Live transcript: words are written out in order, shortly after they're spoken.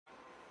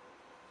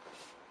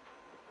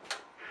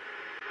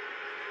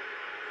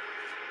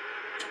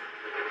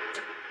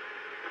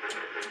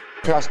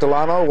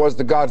Castellano was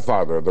the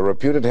godfather, the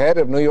reputed head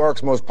of New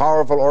York's most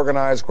powerful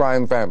organized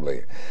crime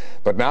family.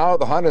 But now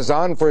the hunt is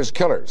on for his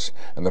killers,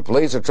 and the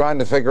police are trying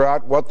to figure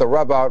out what the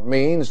rub-out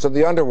means to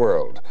the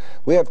underworld.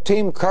 We have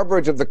team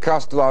coverage of the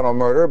Castellano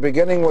murder,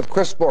 beginning with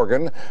Chris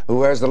Morgan,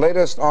 who has the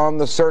latest on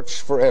the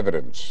search for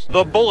evidence.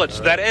 The bullets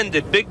that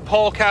ended Big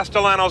Paul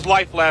Castellano's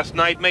life last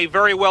night may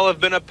very well have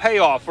been a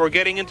payoff for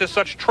getting into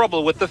such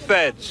trouble with the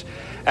feds.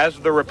 As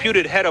the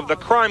reputed head of the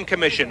Crime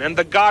Commission and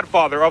the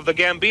godfather of the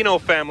Gambino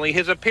family,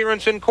 his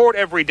appearance in court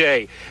every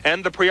day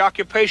and the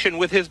preoccupation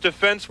with his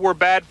defense were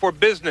bad for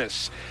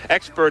business.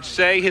 Experts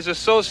say his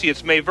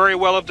associates may very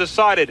well have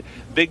decided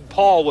Big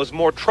Paul was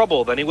more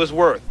trouble than he was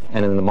worth.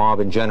 And in the mob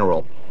in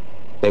general,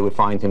 they would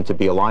find him to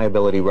be a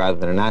liability rather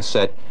than an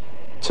asset,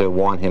 to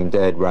want him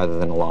dead rather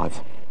than alive.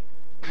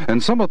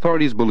 And some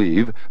authorities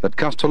believe that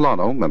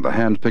Castellano and the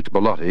hand-picked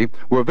Bellotti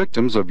were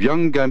victims of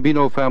young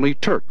Gambino family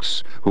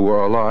Turks, who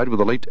were allied with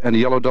the late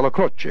Aniello Della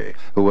Croce,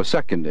 who was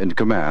second in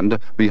command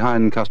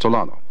behind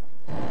Castellano.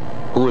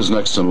 Who is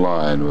next in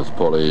line with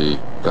Paulie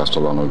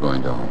Castellano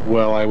going down?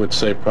 Well, I would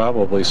say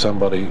probably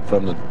somebody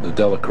from the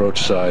Della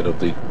Croce side of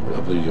the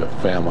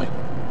family.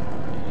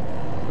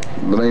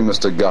 The name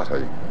Mr.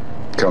 Gotti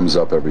comes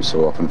up every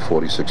so often,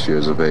 46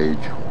 years of age.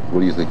 What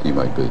do you think he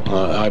might be?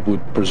 I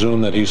would presume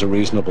that he's a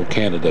reasonable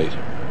candidate.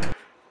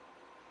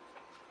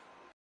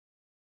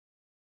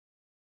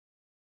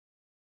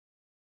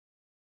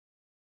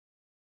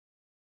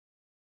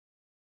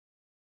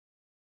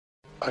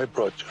 I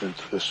brought you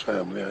into this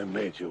family. I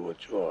made you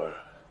what you are.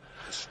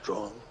 You're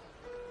strong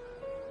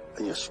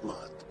and you're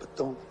smart, but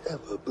don't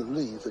ever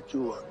believe that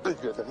you are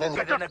bigger than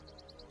anyone.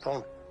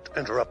 Don't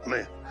interrupt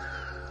me.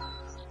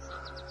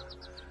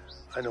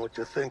 I know what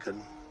you're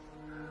thinking.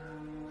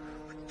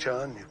 But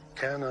John, you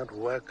cannot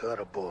whack out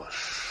a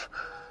boss.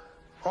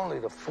 Only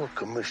the full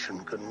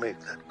commission can make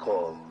that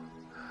call.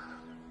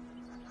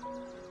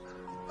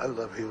 I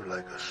love you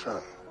like a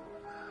son.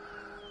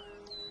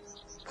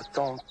 But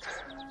don't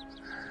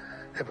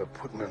ever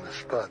put me in a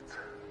spot.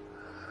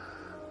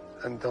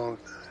 And don't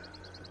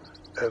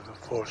ever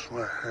force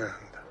my hand.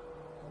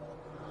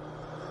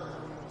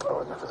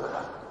 Oh, enough of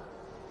that.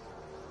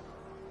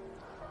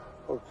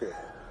 Okay.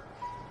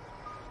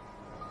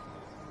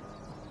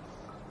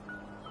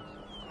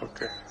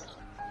 Okay.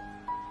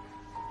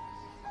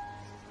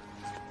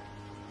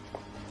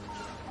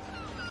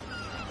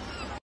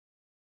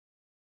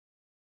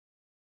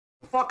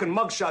 Fucking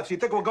mugshots. You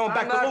think we're going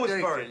back to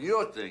Lewisburg? Thinking,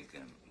 you're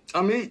thinking.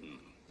 I'm eating.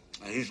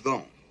 And he's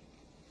gone.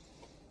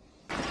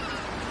 I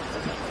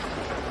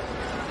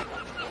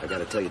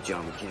gotta tell you,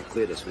 John, we can't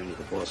clear this for any of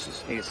the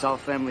bosses. Hey, it's our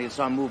family, it's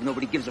our move.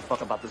 Nobody gives a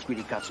fuck about this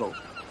greedy cazzo.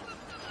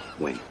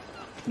 When?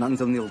 Not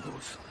until Neil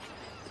goes.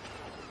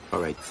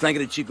 All right. Flank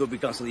of the Chico be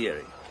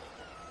consigliere.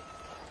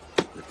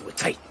 We're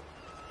tight.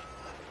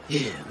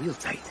 Yeah, real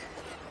tight.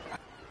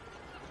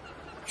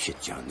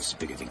 Shit, John, this is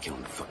bigger than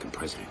killing the fucking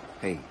president.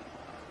 Hey,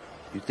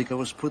 you think I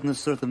was putting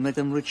this earth to make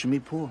them rich and me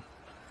poor?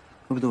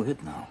 We're gonna do a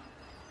hit now.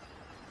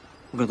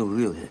 We're gonna do a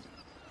real hit.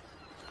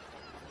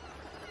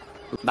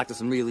 Back to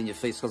some real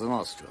in-your-face Cousin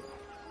Austro.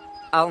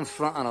 Out in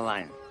front on a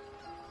line.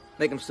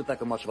 Make them sit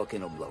like a March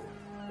volcano blow.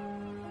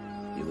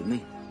 You with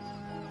me?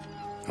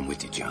 I'm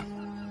with you, John.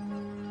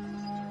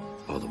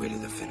 All the way to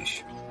the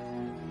finish.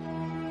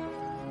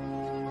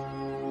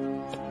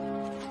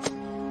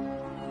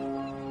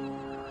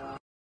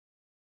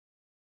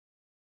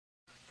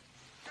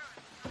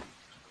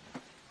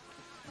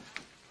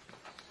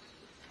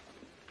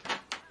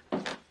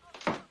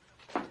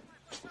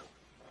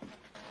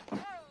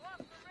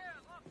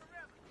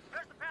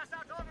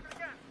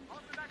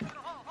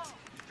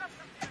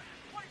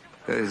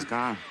 He's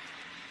gone.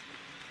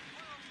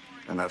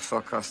 And that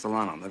fuck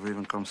Castellano never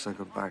even come say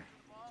goodbye.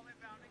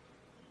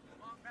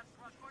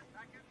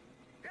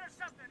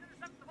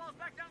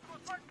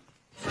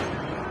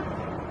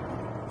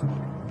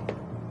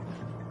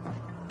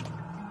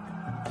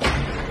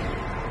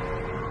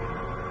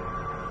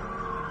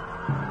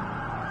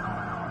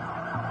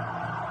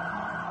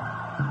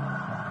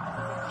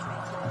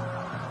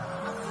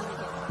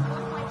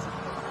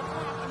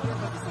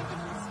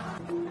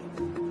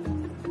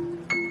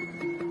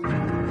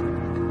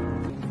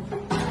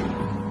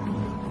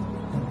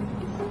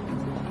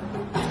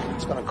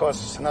 It's gonna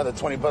cost us another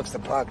 $20 to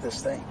park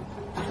this thing.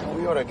 Well,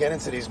 we ought to get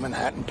into these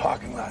Manhattan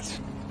parking lots.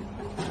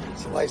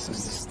 It's a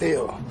license to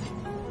steal.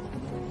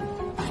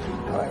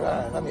 All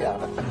right, let me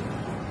out.